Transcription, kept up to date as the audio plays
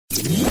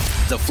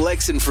the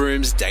Flex and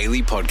Frooms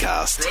Daily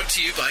Podcast. Brought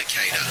to you by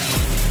Cater.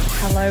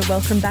 Hello,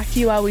 welcome back.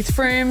 You are with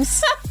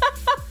Frooms.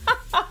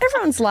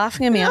 Everyone's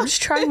laughing at me. I'm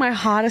just trying my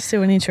hardest to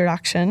do an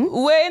introduction.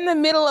 We're in the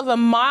middle of a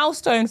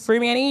milestone,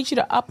 Froomie. I need you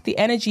to up the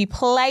energy,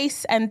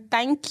 place, and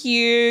thank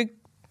you.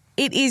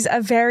 It is a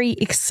very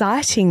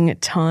exciting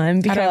time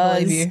because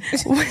I don't believe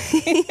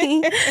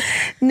you.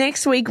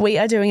 Next week we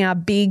are doing our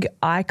big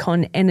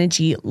Icon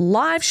Energy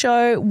live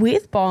show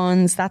with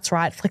Bonds. That's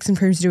right, Flex and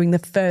Frooms doing the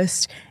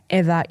first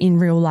ever in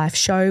real life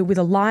show with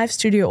a live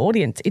studio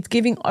audience. It's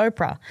giving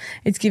Oprah.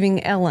 It's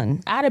giving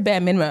Ellen. At a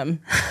bare minimum.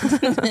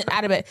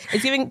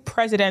 It's giving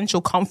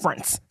presidential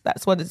conference.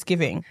 That's what it's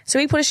giving. So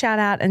we put a shout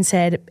out and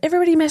said,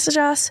 everybody message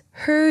us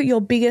who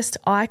your biggest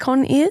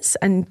icon is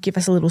and give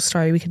us a little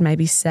story we could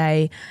maybe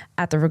say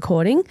at the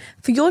recording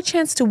for your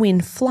chance to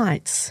win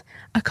flights,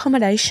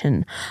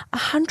 accommodation,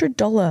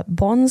 $100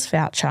 Bonds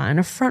voucher and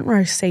a front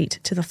row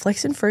seat to the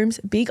Flex and Frooms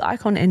Big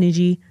Icon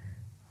Energy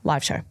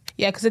live show.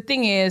 Yeah, because the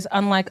thing is,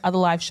 unlike other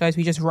live shows,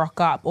 we just rock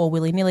up all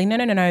willy-nilly.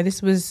 No.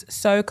 This was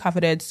so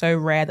coveted, so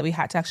rare that we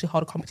had to actually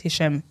hold a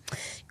competition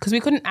because we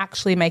couldn't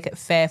actually make it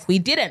fair if we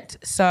didn't.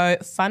 So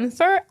fun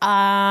for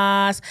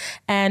us.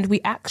 And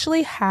we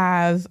actually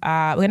have,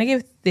 we're going to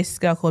give this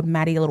girl called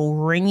Maddie a little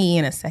ringy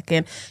in a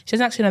second. She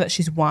doesn't actually know that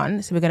she's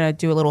won. So we're going to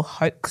do a little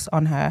hoax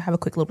on her, have a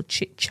quick little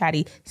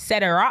chit-chatty,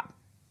 set her up,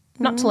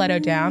 not to let her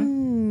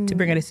down, to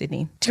bring her to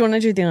Sydney. Do you want to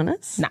do the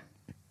honours? Nah.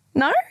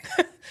 No?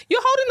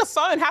 You're holding the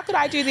phone. How could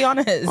I do the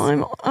honours?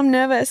 I'm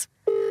nervous.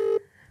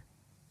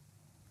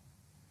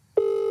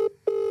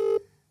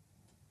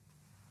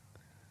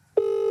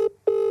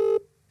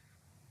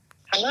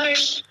 Hello.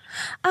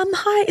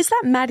 Hi, is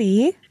that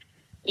Maddie?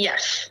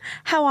 Yes.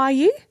 How are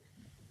you?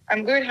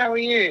 I'm good. How are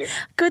you?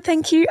 Good,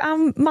 thank you.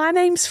 My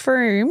name's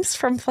Frooms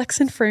from Flex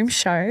and Frooms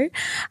Show.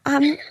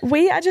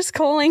 We are just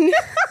calling.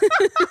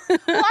 Why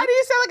do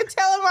you sound like a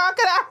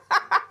telemarketer?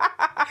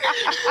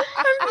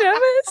 I'm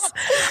nervous.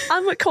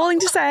 I'm calling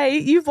to say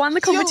you've won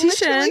the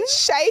competition. You're literally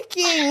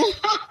shaking.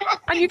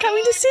 And you're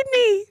coming to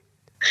Sydney.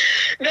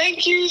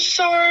 Thank you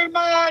so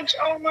much.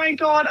 Oh, my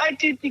God. I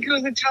did think it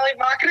was a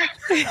telemarketer.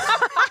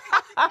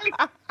 But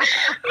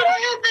I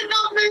had the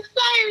number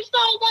saved, so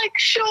I was like,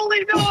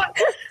 surely not.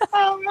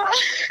 Oh,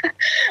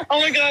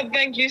 my God.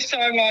 Thank you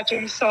so much.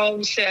 I'm so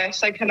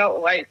obsessed. I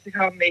cannot wait to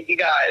come meet you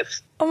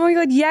guys. Oh, my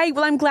God. Yay.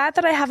 Well, I'm glad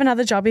that I have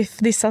another job if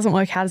this doesn't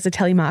work out as a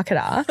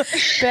telemarketer.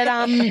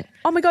 But,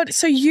 oh, my God.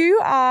 So you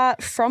are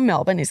from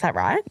Melbourne, is that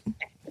right?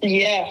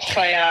 Yes,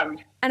 I am.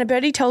 And a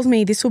birdie tells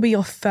me this will be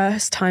your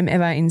first time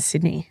ever in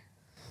Sydney.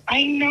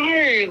 I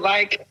know.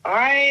 Like,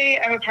 I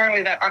am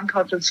apparently that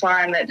unconscious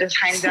swine that just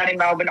hangs out in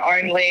Melbourne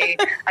only.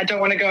 I don't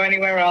want to go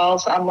anywhere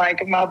else. I'm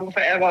like Melbourne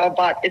forever,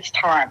 but it's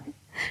time.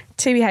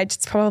 TBH,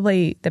 it's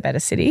probably the better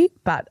city,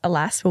 but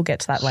alas, we'll get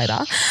to that later.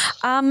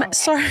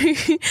 So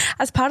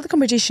as part of the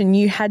competition,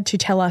 you had to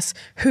tell us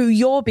who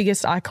your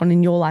biggest icon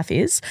in your life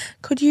is.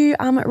 Could you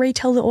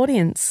retell the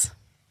audience?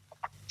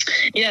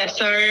 Yeah,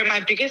 so my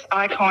biggest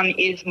icon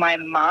is my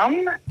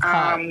mum.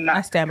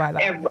 I stand by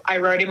that. I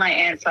wrote in my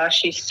answer,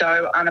 she's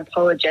so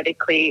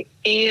unapologetically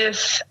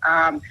fierce.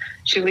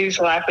 She lives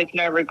life with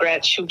no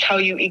regrets. She'll tell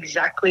you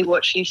exactly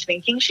what she's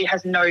thinking. She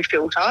has no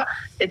filter.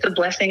 It's a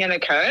blessing and a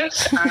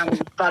curse,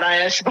 but I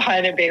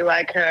aspire to be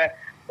like her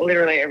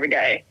literally every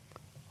day.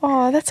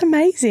 Oh, that's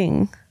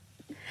amazing.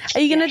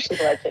 Are you going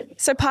to?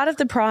 So part of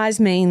the prize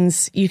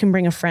means you can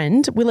bring a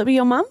friend. Will it be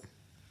your mum?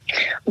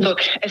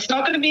 Look, it's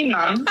not going to be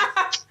mum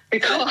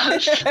because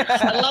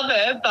I love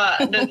her,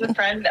 but there's a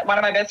friend, one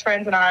of my best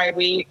friends and I,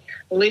 we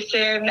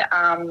listen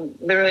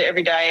literally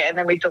every day and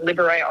then we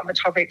deliberate on the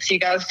topics you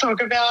guys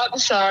talk about.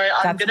 So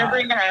I'm going to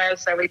bring her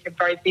so we can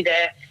both be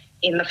there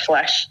in the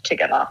flesh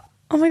together.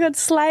 Oh, my God,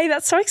 Slay,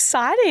 that's so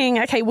exciting.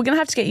 Okay, we're going to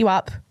have to get you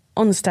up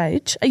on the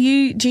stage. Do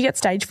you get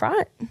stage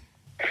fright?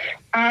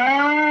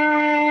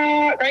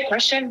 Great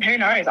question. Who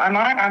knows? I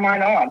might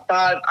not,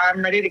 but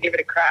I'm ready to give it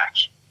a crack.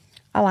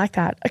 I like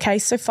that. Okay,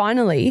 so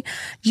finally,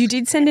 you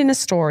did send in a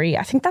story.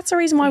 I think that's the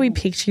reason why we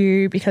picked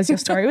you, because your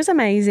story was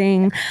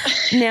amazing.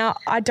 Now,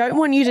 I don't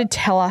want you to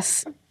tell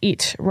us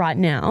it right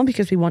now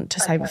because we want to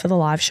save it for the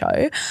live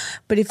show.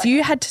 But if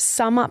you had to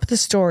sum up the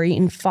story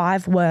in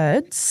 5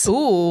 words,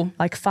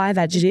 like 5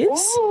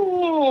 adjectives,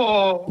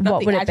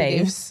 what would it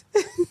be?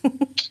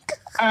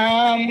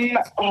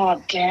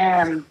 Oh,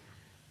 damn.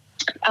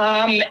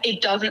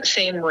 It doesn't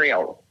seem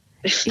real,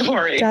 this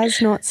story. It does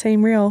not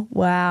seem real.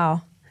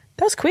 Wow.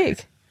 That was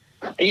quick.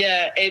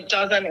 Yeah, it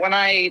doesn't. When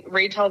I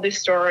retell this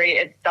story,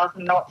 it does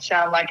not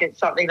sound like it's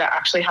something that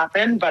actually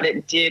happened, but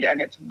it did,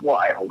 and it's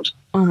wild.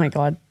 Oh, my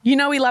God. You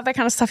know we love that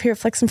kind of stuff here at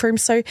Flex and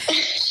Frooms. So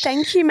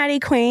thank you, Maddie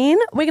Queen.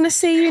 We're going to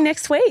see you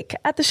next week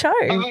at the show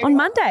on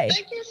Monday.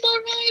 Thank you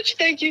so much.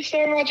 Thank you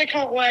so much. I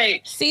can't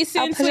wait. See you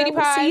soon, We'll sweetie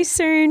pie. see you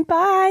soon.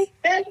 Bye.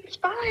 Thanks.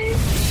 Bye.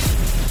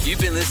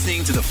 You've been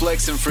listening to the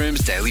Flex and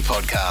Frooms Daily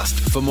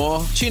Podcast. For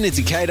more, tune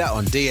into Cater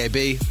on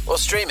DAB or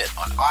stream it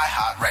on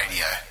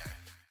iHeartRadio.